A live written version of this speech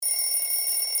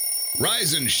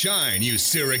Rise and shine, you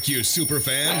Syracuse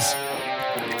superfans.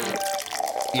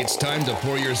 It's time to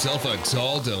pour yourself a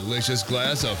tall, delicious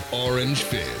glass of Orange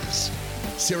Fizz.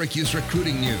 Syracuse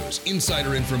recruiting news,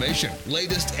 insider information,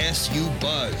 latest SU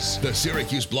buzz. The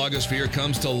Syracuse blogosphere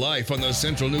comes to life on the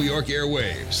Central New York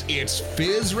airwaves. It's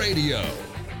Fizz Radio.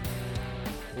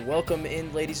 Welcome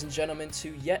in, ladies and gentlemen,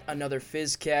 to yet another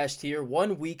Fizzcast here,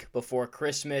 1 week before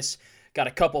Christmas. Got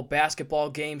a couple basketball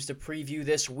games to preview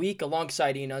this week.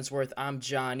 Alongside Ian Unsworth, I'm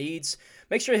John Eads.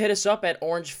 Make sure to hit us up at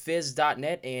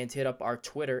orangefizz.net and hit up our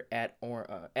Twitter at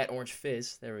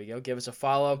orangefizz. There we go. Give us a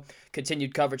follow.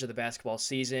 Continued coverage of the basketball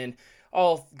season.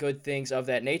 All good things of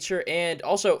that nature. And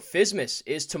also, Fizzmas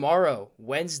is tomorrow,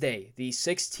 Wednesday, the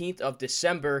 16th of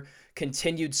December.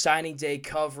 Continued signing day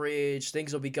coverage.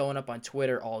 Things will be going up on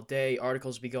Twitter all day.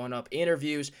 Articles will be going up.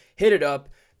 Interviews. Hit it up.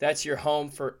 That's your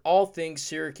home for all things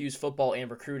Syracuse football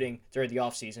and recruiting during the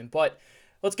offseason. But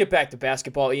let's get back to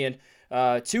basketball, Ian.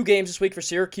 2 games this week for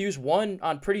Syracuse. One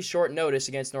on pretty short notice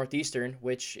against Northeastern,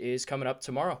 which is coming up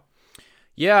tomorrow.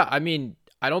 Yeah, I mean,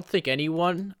 I don't think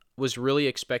anyone was really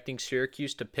expecting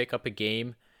Syracuse to pick up a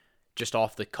game just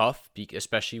off the cuff,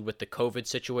 especially with the COVID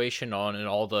situation on and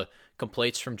all the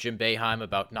complaints from Jim Boeheim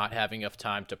about not having enough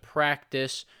time to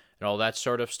practice and all that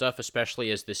sort of stuff,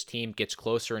 especially as this team gets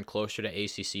closer and closer to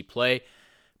ACC play.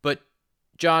 But,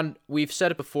 John, we've said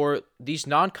it before, these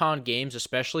non-con games,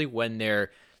 especially when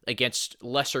they're against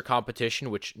lesser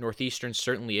competition, which Northeastern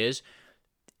certainly is,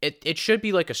 it should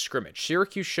be like a scrimmage.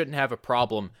 Syracuse shouldn't have a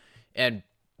problem. And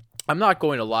I'm not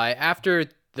going to lie, after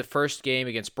the first game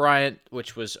against Bryant,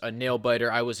 which was a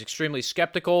nail-biter, I was extremely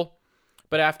skeptical.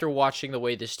 But after watching the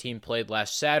way this team played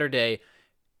last Saturday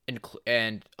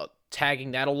and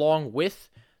tagging that along with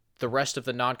the rest of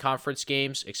the non-conference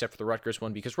games, except for the Rutgers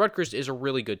one, because Rutgers is a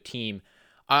really good team,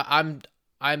 I'm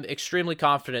extremely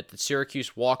confident that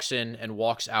Syracuse walks in and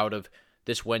walks out of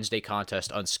this Wednesday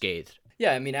contest unscathed.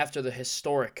 Yeah, I mean, after the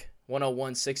historic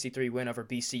 101-63 win over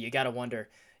BC, you got to wonder,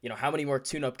 how many more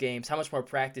tune-up games, how much more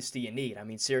practice do you need? I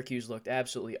mean, Syracuse looked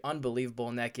absolutely unbelievable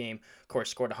in that game. Of course,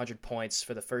 scored 100 points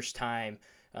for the first time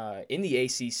in the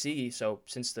ACC, so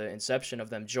since the inception of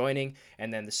them joining,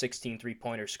 and then the 16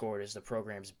 three-pointers scored is the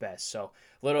program's best. So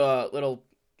little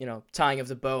tying of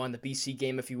the bow on the BC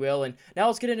game, if you will. And now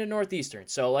let's get into Northeastern.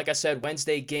 So like I said,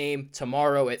 Wednesday game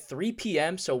tomorrow at 3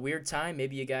 p.m., so weird time.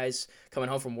 Maybe you guys coming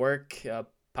home from work,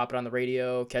 pop it on the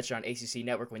radio, catch it on ACC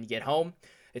Network when you get home.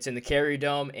 It's in the Carrier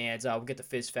Dome, and we'll get the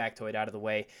Fizz factoid out of the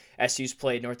way. SU's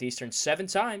played Northeastern 7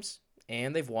 times,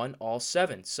 and they've won all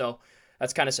 7. So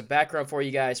that's kind of some background for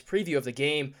you guys. Preview of the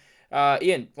game.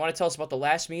 Ian, want to tell us about the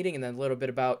last meeting and then a little bit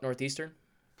about Northeastern?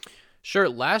 Sure.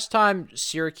 Last time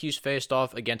Syracuse faced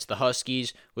off against the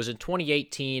Huskies was in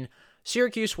 2018.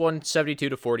 Syracuse won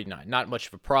 72-49. Not much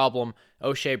of a problem.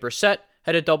 O'Shea Brissett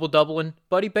had a double-double, and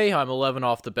Buddy Boeheim 11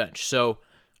 off the bench. So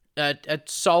a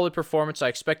solid performance. I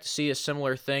expect to see a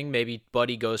similar thing. Maybe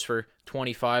Buddy goes for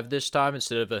 25 this time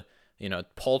instead of a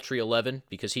paltry 11,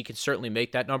 because he can certainly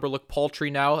make that number look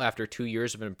paltry now after 2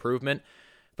 years of improvement.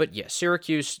 But yeah,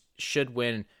 Syracuse should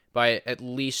win by at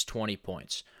least 20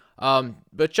 points.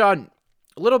 But John,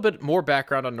 a little bit more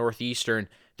background on Northeastern.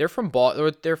 They're from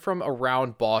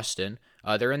around Boston.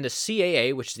 They're in the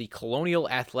CAA, which is the Colonial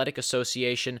Athletic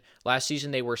Association. Last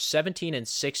season they were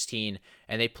 17-16,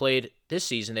 and this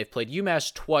season they've played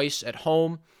UMass twice at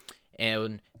home,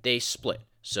 and they split.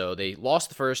 So they lost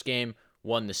the first game,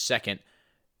 won the second.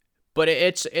 But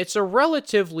it's a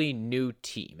relatively new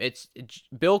team. It's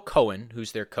Bill Cohen,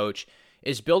 who's their coach,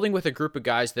 is building with a group of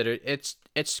guys that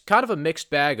it's kind of a mixed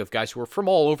bag of guys who are from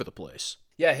all over the place.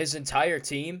 Yeah, his entire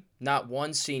team, not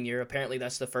one senior. Apparently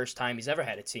that's the first time he's ever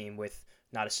had a team with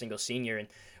not a single senior. And,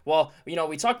 well,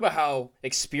 we talk about how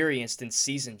experienced and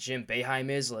seasoned Jim Boeheim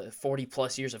is,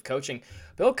 40-plus years of coaching.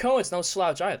 Bill Cohen's no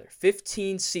slouch either.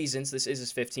 15 seasons, this is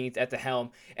his 15th at the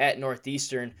helm at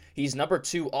Northeastern. He's number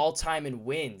 2 all-time in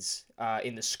wins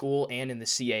in the school and in the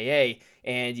CAA.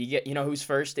 And you know who's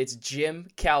first? It's Jim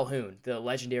Calhoun, the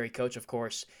legendary coach, of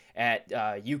course, at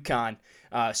UConn.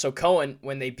 So Cohen,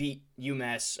 when they beat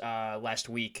UMass last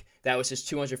week, that was his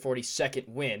 242nd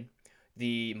win.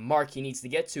 The mark he needs to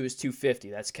get to is 250.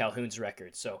 That's Calhoun's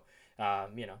record. So,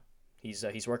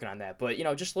 he's working on that. But,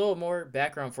 just a little more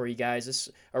background for you guys. This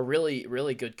is a really,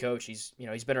 really good coach. He's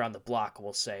been around the block,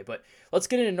 we'll say. But let's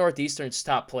get into Northeastern's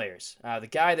top players. The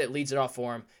guy that leads it off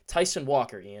for him, Tyson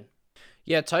Walker, Ian.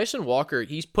 Yeah, Tyson Walker,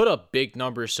 he's put up big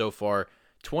numbers so far.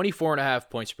 24.5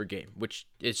 points per game, which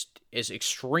is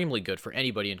extremely good for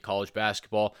anybody in college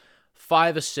basketball.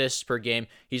 5 assists per game.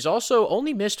 He's also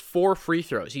only missed 4 free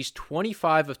throws. He's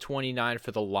 25 of 29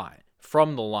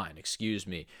 from the line,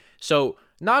 So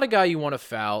not a guy you want to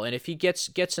foul, and if he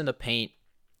gets in the paint,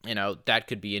 that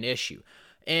could be an issue.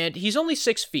 And he's only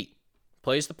 6 feet,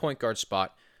 plays the point guard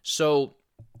spot, so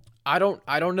I don't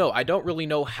know. I don't really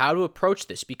know how to approach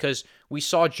this because we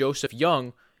saw Joseph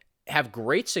Young have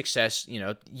great success,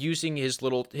 using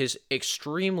his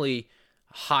extremely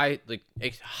high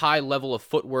level of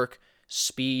footwork,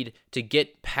 speed to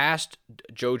get past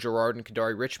Joe Girard and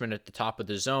Kadari Richmond at the top of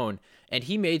the zone. And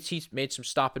he made some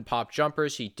stop and pop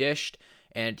jumpers. He dished,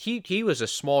 and he was a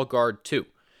small guard too.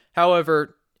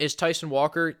 However, is Tyson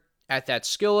Walker at that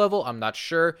skill level? I'm not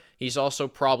sure. He's also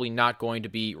probably not going to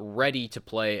be ready to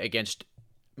play against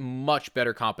much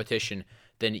better competition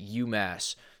than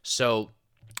UMass. So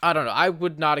I don't know. I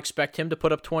would not expect him to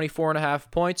put up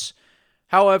 24.5 points.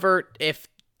 However, if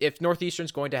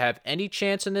Northeastern's going to have any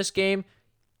chance in this game,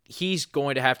 he's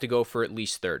going to have to go for at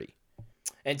least 30.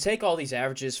 And take all these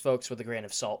averages, folks, with a grain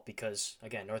of salt because,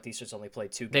 again, Northeastern's only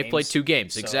played 2 games. They played 2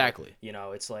 games, so, exactly.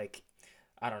 It's like,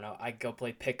 I don't know, I go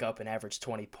play pickup and average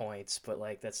 20 points, but,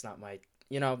 like, that's not my,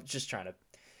 just trying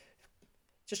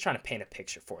to paint a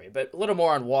picture for you. But a little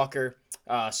more on Walker.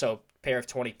 So pair of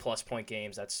 20-plus point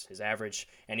games, that's his average.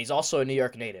 And he's also a New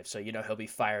York native, so, he'll be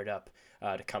fired up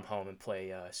to come home and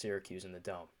play Syracuse in the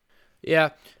Dome. Yeah,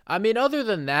 I mean, other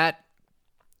than that,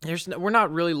 we're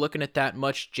not really looking at that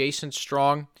much. Jason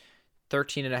Strong,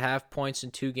 13.5 points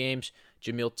in 2 games.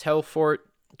 Jamil Telfort,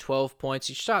 12 points.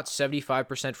 He shot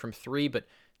 75% from 3, but,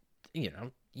 he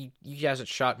hasn't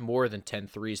shot more than 10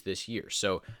 threes this year,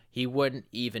 so he wouldn't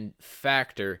even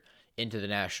factor into the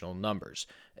national numbers.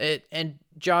 And,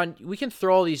 John, we can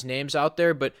throw all these names out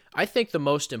there, but I think the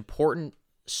most important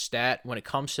stat when it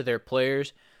comes to their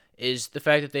players is the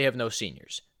fact that they have no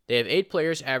seniors. They have 8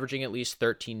 players averaging at least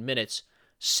 13 minutes.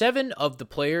 7 of the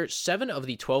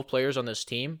 12 players on this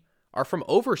team are from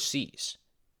overseas,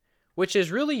 which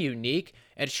is really unique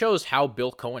and shows how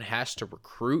Bill Cohen has to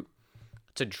recruit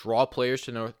to draw players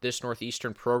to this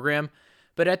Northeastern program.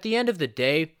 But at the end of the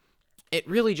day, it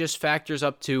really just factors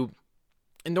up to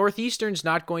Northeastern's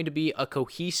not going to be a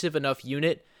cohesive enough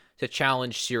unit to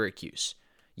challenge Syracuse.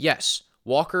 Yes,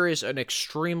 Walker is an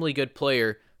extremely good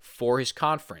player for his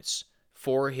conference,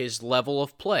 for his level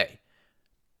of play.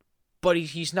 But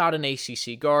he's not an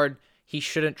ACC guard. He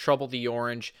shouldn't trouble the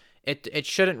Orange. It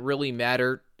shouldn't really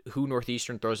matter who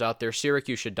Northeastern throws out there.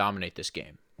 Syracuse should dominate this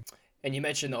game. And you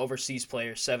mentioned the overseas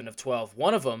players, 7 of 12.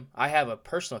 One of them I have a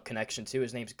personal connection to.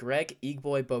 His name's Greg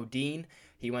Igboy Bodine.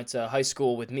 He went to high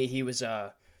school with me. He was 2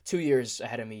 or 3 years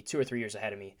ahead of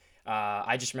me.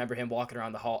 I just remember him walking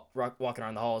around the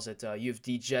halls at U of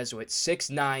D Jesuit,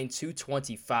 6'9",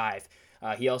 225.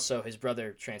 His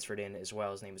brother transferred in as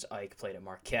well. His name was Ike, played at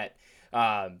Marquette.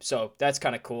 So that's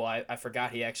kind of cool. I forgot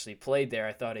he actually played there.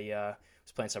 I thought he was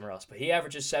playing somewhere else. But he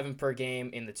averages 7 per game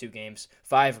in the 2 games,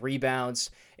 5 rebounds,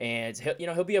 and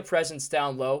he'll be a presence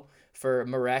down low for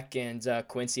Marek and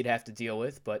Quincy to have to deal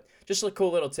with. But just a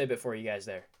cool little tidbit for you guys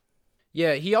there.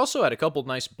 Yeah, he also had a couple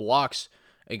nice blocks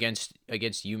against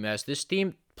UMass. This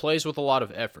team plays with a lot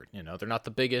of effort. They're not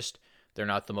the biggest, they're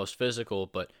not the most physical,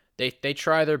 but they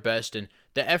try their best, and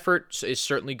the effort is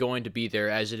certainly going to be there,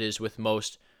 as it is with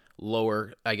most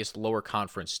lower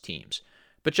conference teams.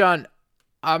 But John,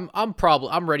 I'm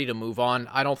ready to move on.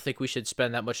 I don't think we should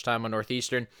spend that much time on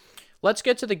Northeastern. Let's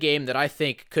get to the game that I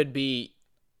think could be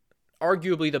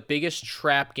arguably the biggest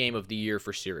trap game of the year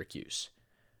for Syracuse.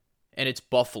 And it's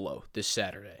Buffalo this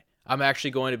Saturday. I'm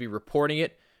actually going to be reporting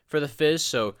it for the Fizz,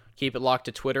 so keep it locked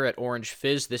to Twitter at Orange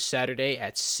Fizz this Saturday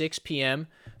at 6 p.m.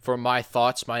 for my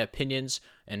thoughts, my opinions,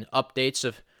 and updates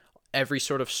of every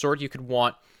sort you could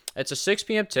want. It's a 6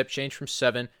 p.m. tip, change from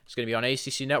 7. It's going to be on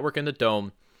ACC Network in the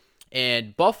Dome.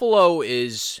 And Buffalo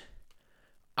is,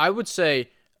 I would say,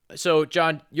 so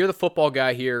John, you're the football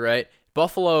guy here, right?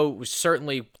 Buffalo was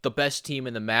certainly the best team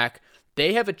in the MAC.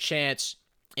 They have a chance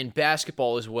in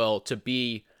basketball as well to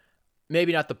be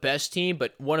maybe not the best team,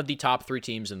 but one of the top 3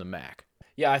 teams in the MAC.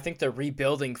 Yeah, I think they're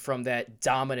rebuilding from that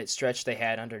dominant stretch they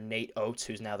had under Nate Oates,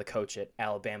 who's now the coach at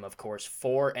Alabama, of course.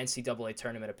 4 NCAA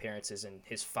tournament appearances in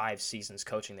his 5 seasons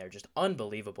coaching there. Just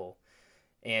unbelievable.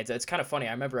 And it's kind of funny.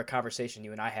 I remember a conversation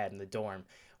you and I had in the dorm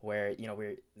where,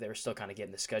 they were still kind of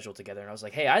getting the schedule together. And I was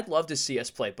like, hey, I'd love to see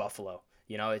us play Buffalo.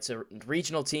 It's a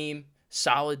regional team,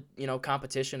 solid,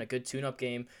 competition, a good tune-up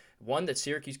game, one that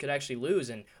Syracuse could actually lose.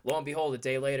 And lo and behold, a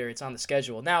day later, it's on the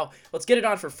schedule. Now, let's get it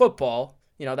on for football.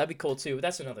 That'd be cool too. But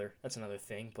that's another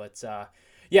thing. But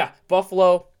yeah,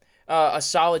 Buffalo, a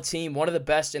solid team, one of the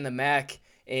best in the MAC,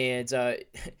 and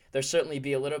they'll certainly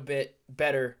be a little bit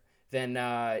better than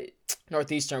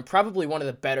Northeastern. Probably one of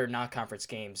the better non-conference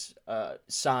games,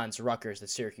 Sans Rutgers, that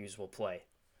Syracuse will play.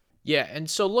 Yeah, and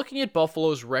so looking at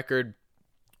Buffalo's record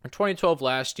 2012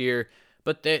 last year.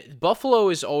 But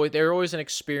Buffalo they're always an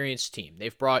experienced team.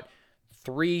 They've brought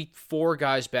 3-4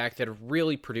 guys back that have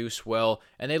really produced well,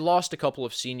 and they lost a couple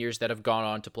of seniors that have gone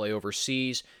on to play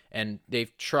overseas, and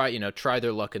they've tried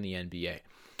their luck in the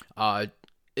NBA.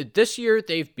 This year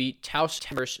they've beat Taos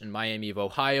Timers and Miami of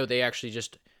Ohio. They actually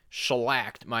just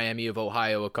shellacked Miami of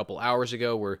Ohio a couple hours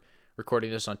ago. We're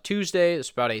recording this on Tuesday. It's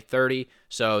about 8:30.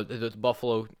 So the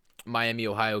Buffalo Miami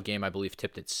Ohio game, I believe,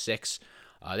 tipped at 6.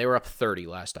 They were up 30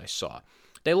 last I saw.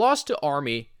 They lost to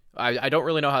Army. I don't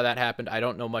really know how that happened. I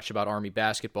don't know much about Army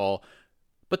basketball.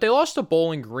 But they lost to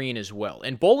Bowling Green as well.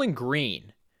 And Bowling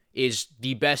Green is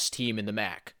the best team in the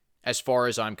MAC, as far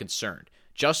as I'm concerned.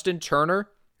 Justin Turner,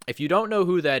 if you don't know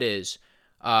who that is,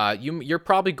 you're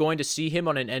probably going to see him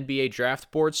on an NBA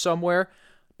draft board somewhere,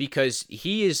 because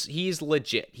he's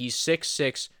legit. He's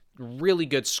 6'6", really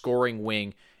good scoring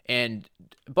wing, and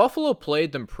Buffalo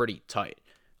played them pretty tight.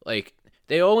 Like,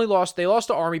 they lost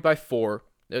to Army by 4,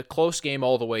 a close game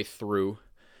all the way through,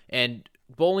 and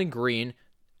Bowling Green,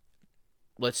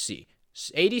 let's see,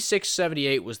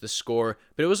 86-78 was the score,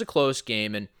 but it was a close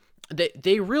game, and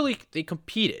they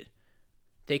competed.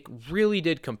 They really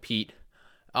did compete.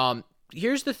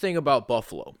 Here's the thing about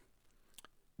Buffalo.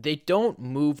 They don't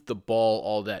move the ball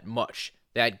all that much.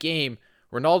 That game,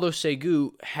 Ronaldo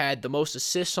Segu had the most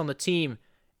assists on the team,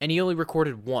 and he only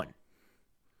recorded 1.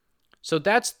 So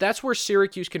that's where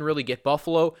Syracuse can really get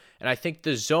Buffalo, and I think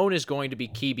the zone is going to be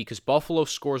key, because Buffalo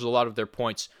scores a lot of their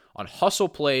points on hustle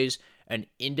plays and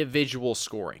individual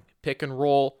scoring, pick and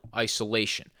roll,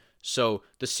 isolation. So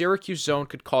the Syracuse zone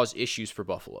could cause issues for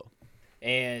Buffalo.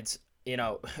 And,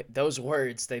 those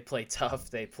words, they play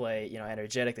tough, they play,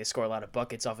 energetic, they score a lot of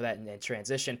buckets off of that and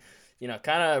transition,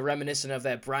 kind of reminiscent of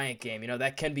that Bryant game.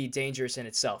 That can be dangerous in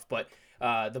itself. But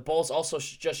the Bulls also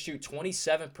just shoot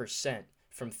 27%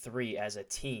 from 3 as a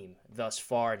team thus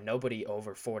far, nobody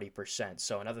over 40%.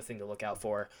 So another thing to look out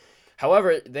for.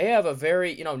 However, they have a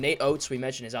very, Nate Oates, we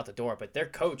mentioned, is out the door, but their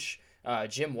coach,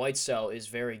 Jim Whitesell, is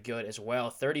very good as well.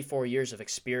 34 years of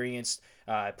experience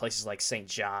at places like St.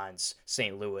 John's,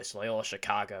 St. Louis, Loyola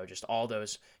Chicago, just all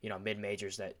those,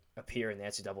 mid-majors that appear in the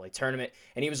NCAA tournament.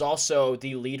 And he was also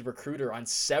the lead recruiter on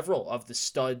several of the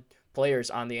stud players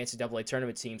on the NCAA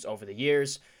tournament teams over the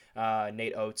years.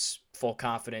 Nate Oates, full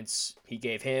confidence he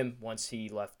gave him once he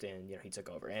left and he took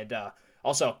over. And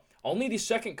also, only the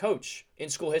second coach in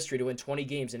school history to win 20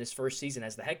 games in his first season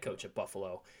as the head coach at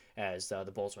Buffalo, as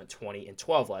the Bulls went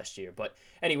 20-12 last year. But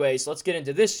anyways, let's get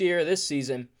into this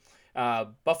season.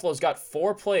 Buffalo's got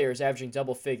 4 players averaging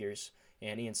double figures,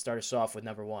 and Ian, start us off with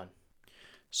number 1.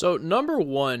 So number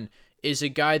 1 is a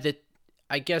guy that,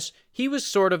 I guess, he was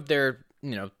sort of their,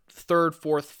 3rd,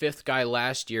 4th, 5th guy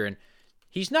last year, and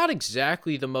he's not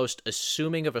exactly the most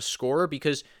assuming of a scorer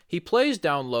because he plays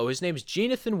down low. His name's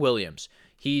Jonathan Williams.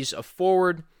 He's a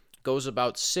forward, goes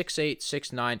about 6'8",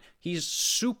 6'9". He's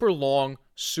super long,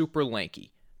 super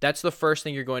lanky. That's the first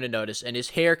thing you're going to notice. And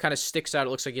his hair kind of sticks out. It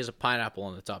looks like he has a pineapple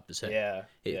on the top of his head.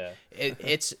 Yeah.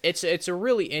 It's a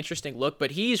really interesting look,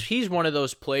 but he's one of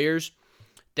those players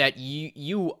that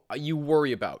you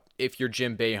worry about if you're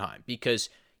Jim Boeheim, because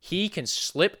he can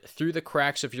slip through the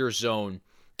cracks of your zone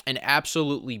and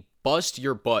absolutely bust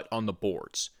your butt on the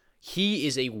boards. He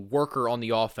is a worker on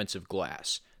the offensive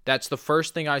glass. That's the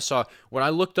first thing I saw. When I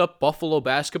looked up Buffalo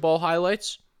basketball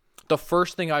highlights, the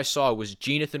first thing I saw was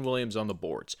Jonathan Williams on the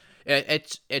boards.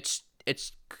 It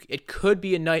could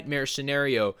be a nightmare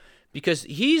scenario because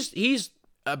he's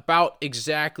about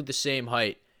exactly the same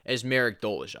height as Marek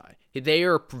Dolezaj. They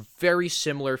are very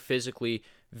similar physically,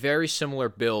 very similar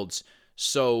builds,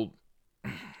 so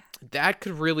that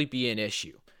could really be an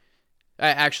issue.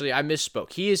 Actually, I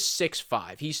misspoke. He is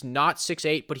 6'5". He's not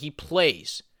 6'8", but he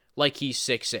plays like he's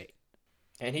 6'8".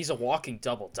 And he's a walking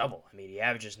double-double. I mean, he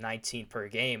averages 19 per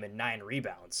game and 9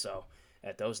 rebounds, so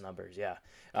at those numbers, yeah.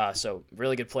 So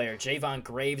really good player. Javon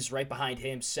Graves right behind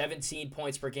him, 17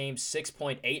 points per game,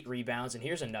 6.8 rebounds. And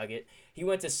here's a nugget. He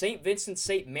went to St. Vincent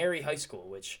St. Mary High School,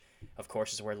 which, of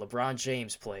course, is where LeBron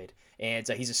James played. And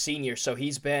he's a senior, so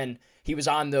he was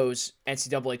on those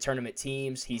NCAA tournament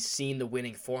teams. He's seen the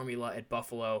winning formula at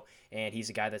Buffalo, and he's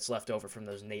a guy that's left over from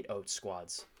those Nate Oates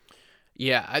squads.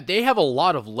 Yeah, they have a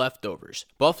lot of leftovers.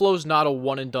 Buffalo's not a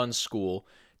one-and-done school.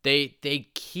 They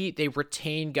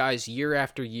retain guys year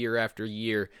after year after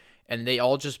year, and they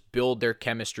all just build their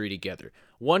chemistry together.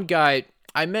 One guy,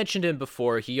 I mentioned him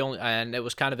before, and it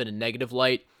was kind of in a negative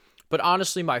light, but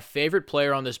honestly, my favorite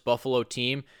player on this Buffalo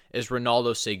team is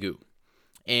Ronaldo Segu.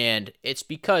 And it's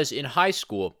because in high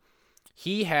school,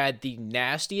 he had the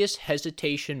nastiest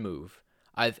hesitation move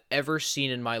I've ever seen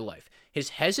in my life. His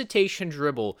hesitation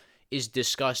dribble is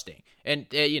disgusting. And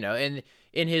and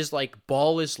in his like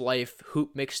Ball is Life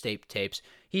hoop mixtape tapes,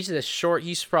 he's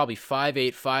probably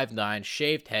 5'8", 5'9",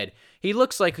 shaved head. He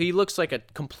looks like a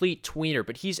complete tweener,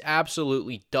 but he's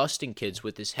absolutely dusting kids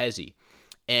with his hezzy.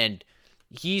 And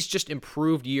he's just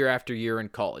improved year after year in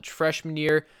college. Freshman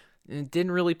year,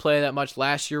 didn't really play that much.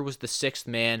 Last year was the sixth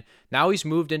man. Now he's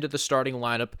moved into the starting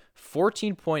lineup,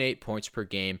 14.8 points per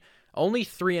game, only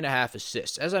 3.5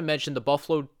 assists. As I mentioned, the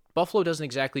Buffalo doesn't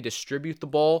exactly distribute the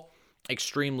ball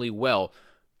extremely well,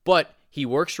 but he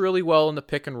works really well in the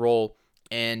pick and roll,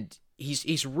 and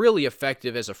he's really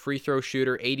effective as a free throw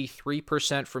shooter,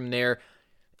 83% from there,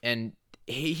 and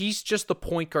he's just the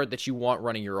point guard that you want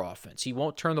running your offense. He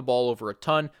won't turn the ball over a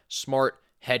ton, smart,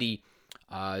 heady,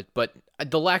 but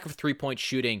the lack of three-point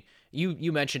shooting,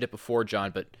 you mentioned it before,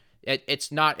 John, but it's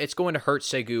going to hurt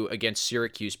Segu against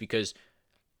Syracuse, because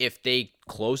if they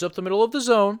close up the middle of the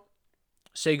zone,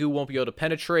 Segu won't be able to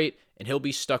penetrate, and he'll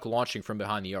be stuck launching from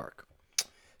behind the arc.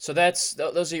 So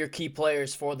those are your key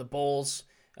players for the Bulls.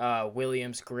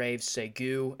 Williams, Graves,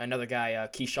 Segu. Another guy,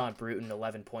 Keyshawn Bruton,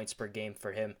 11 points per game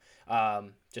for him.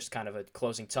 Just kind of a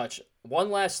closing touch. One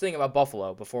last thing about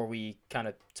Buffalo before we kind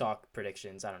of talk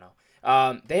predictions. I don't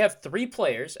know. They have 3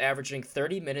 players averaging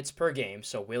 30 minutes per game,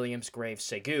 so Williams, Graves,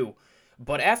 Segu.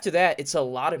 But after that, it's a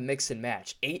lot of mix and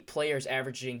match. 8 players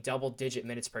averaging double-digit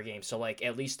minutes per game, so like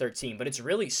at least 13. But it's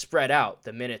really spread out,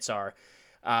 the minutes are.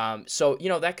 So,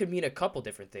 that could mean a couple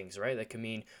different things, right? That could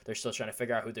mean they're still trying to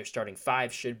figure out who their starting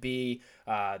 5 should be.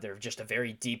 They're just a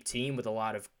very deep team with a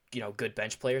lot of, good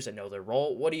bench players that know their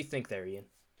role. What do you think there, Ian?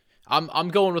 I'm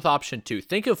going with option 2.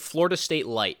 Think of Florida State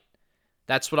Light.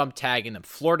 That's what I'm tagging them.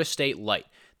 Florida State Light.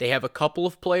 They have a couple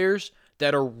of players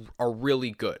that are really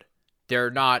good. They're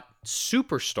not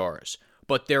superstars,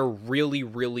 but they're really,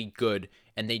 really good,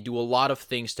 and they do a lot of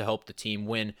things to help the team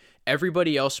win.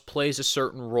 Everybody else plays a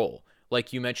certain role.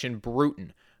 Like you mentioned,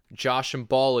 Bruton. Josh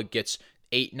Mballa gets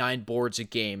 8-9 boards a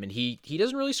game, and he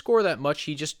doesn't really score that much.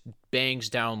 He just bangs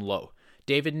down low.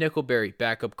 David Nickelberry,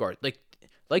 backup guard.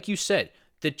 Like you said,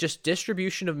 the just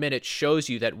distribution of minutes shows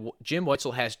you that Jim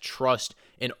Weitzel has trust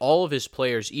in all of his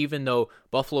players, even though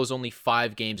Buffalo's only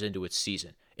 5 games into its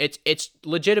season. It's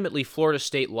legitimately Florida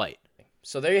State Light.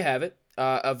 So there you have it.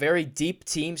 A very deep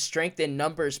team, strength in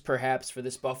numbers perhaps for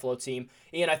this Buffalo team.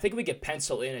 Ian, I think we could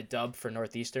pencil in a dub for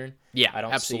Northeastern. Yeah,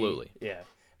 absolutely.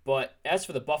 But as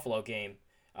for the Buffalo game,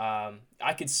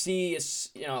 I could see a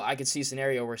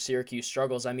scenario where Syracuse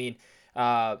struggles. I mean,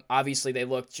 obviously they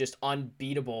looked just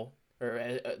unbeatable,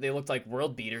 or they looked like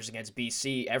world beaters against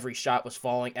BC. Every shot was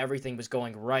falling, everything was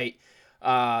going right.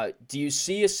 Do you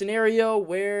see a scenario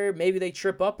where maybe they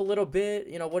trip up a little bit?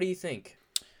 What do you think?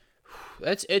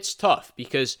 It's tough,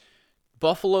 because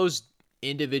Buffalo's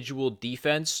individual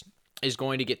defense is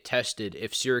going to get tested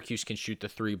if Syracuse can shoot the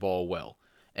 3 ball well.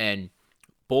 And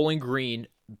Bowling Green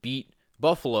beat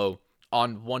Buffalo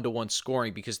on 1-to-1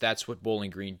 scoring, because that's what Bowling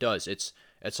Green does. It's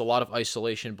a lot of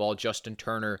isolation ball. Justin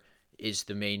Turner is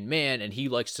the main man, and he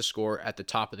likes to score at the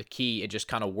top of the key and just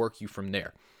kind of work you from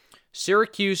there.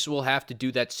 Syracuse will have to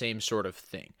do that same sort of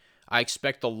thing. I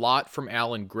expect a lot from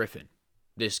Alan Griffin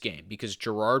this game, because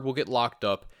Gerard will get locked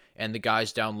up, and the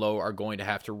guys down low are going to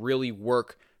have to really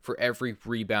work for every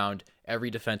rebound, every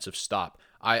defensive stop.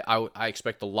 I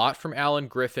expect a lot from Alan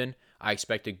Griffin. I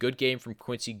expect a good game from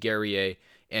Quincy Guerrier,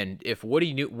 and if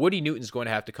Woody Newton's going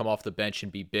to have to come off the bench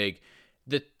and be big.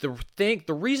 The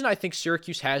reason I think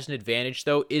Syracuse has an advantage,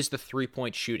 though, is the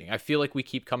 3-point shooting. I feel like we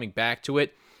keep coming back to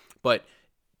it, but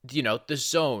the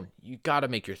zone, you got to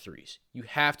make your threes. You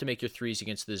have to make your threes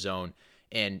against the zone.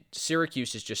 And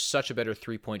Syracuse is just such a better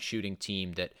 3-point shooting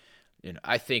team that,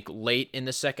 I think late in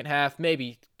the second half,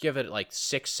 maybe give it like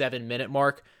 6-7 minute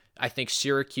mark, I think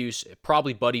Syracuse,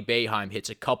 probably Buddy Boeheim, hits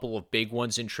a couple of big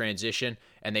ones in transition,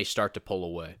 and they start to pull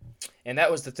away. And that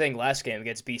was the thing last game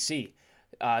against BC.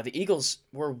 The Eagles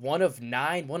were between 1 of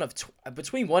 9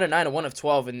 and 1 of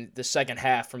 12 in the second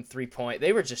half from 3-point.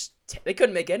 They were they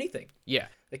couldn't make anything. Yeah.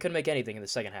 They couldn't make anything in the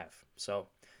second half. So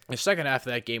the second half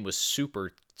of that game was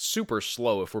super, super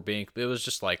slow, it was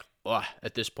just like,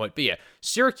 at this point. But yeah,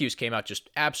 Syracuse came out just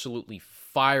absolutely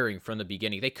firing from the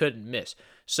beginning. They couldn't miss.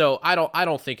 So I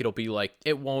don't think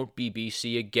it won't be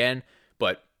BC again,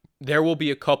 but there will be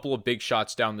a couple of big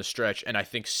shots down the stretch, and I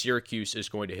think Syracuse is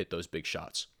going to hit those big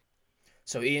shots.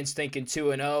 So Ian's thinking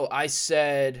 2-0. I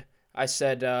said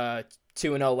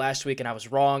 2-0 last week, and I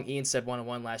was wrong. Ian said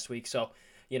 1-1 last week. So,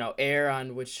 err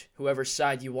on whoever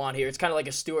side you want here. It's kind of like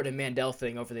a Stewart and Mandel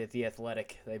thing over at The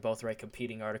Athletic. They both write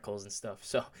competing articles and stuff.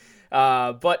 So,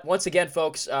 but once again,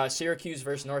 folks, Syracuse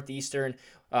versus Northeastern,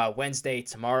 Wednesday,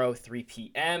 tomorrow, 3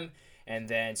 p.m. and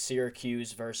then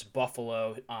Syracuse versus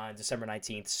Buffalo on December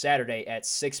 19th, Saturday at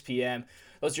 6 p.m.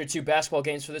 Those are your 2 basketball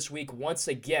games for this week. Once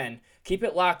again, keep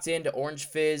it locked into Orange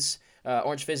Fizz.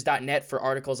 OrangeFizz.net for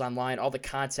articles online, all the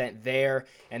content there,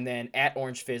 and then at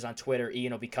OrangeFizz on Twitter.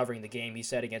 Ian will be covering the game, he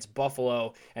said, against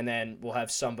Buffalo, and then we'll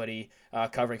have somebody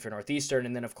covering for Northeastern,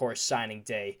 and then, of course, signing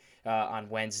day on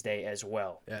Wednesday as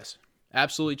well. Yes,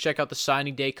 absolutely. Check out the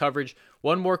signing day coverage.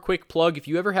 One more quick plug. If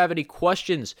you ever have any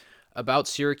questions about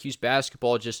Syracuse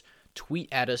basketball, just tweet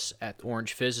at us at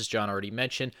Orange Fizz, as John already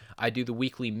mentioned. I do the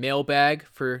weekly mailbag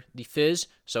for the Fizz,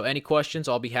 so any questions,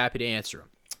 I'll be happy to answer them.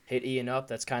 Hit Ian up.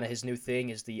 That's kind of his new thing,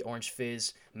 is the Orange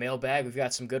Fizz mailbag. We've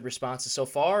got some good responses so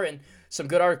far and some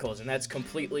good articles, and that's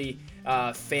completely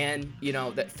fan-driven.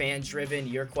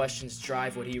 Your questions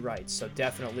drive what he writes, so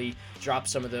definitely drop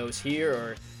some of those here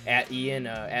or at Ian,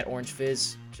 at Orange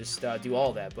Fizz. Just do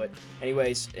all of that. But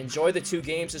anyways, enjoy the 2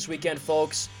 games this weekend,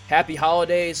 folks. Happy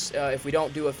holidays if we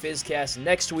don't do a Fizzcast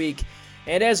next week.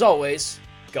 And as always,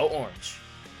 go Orange.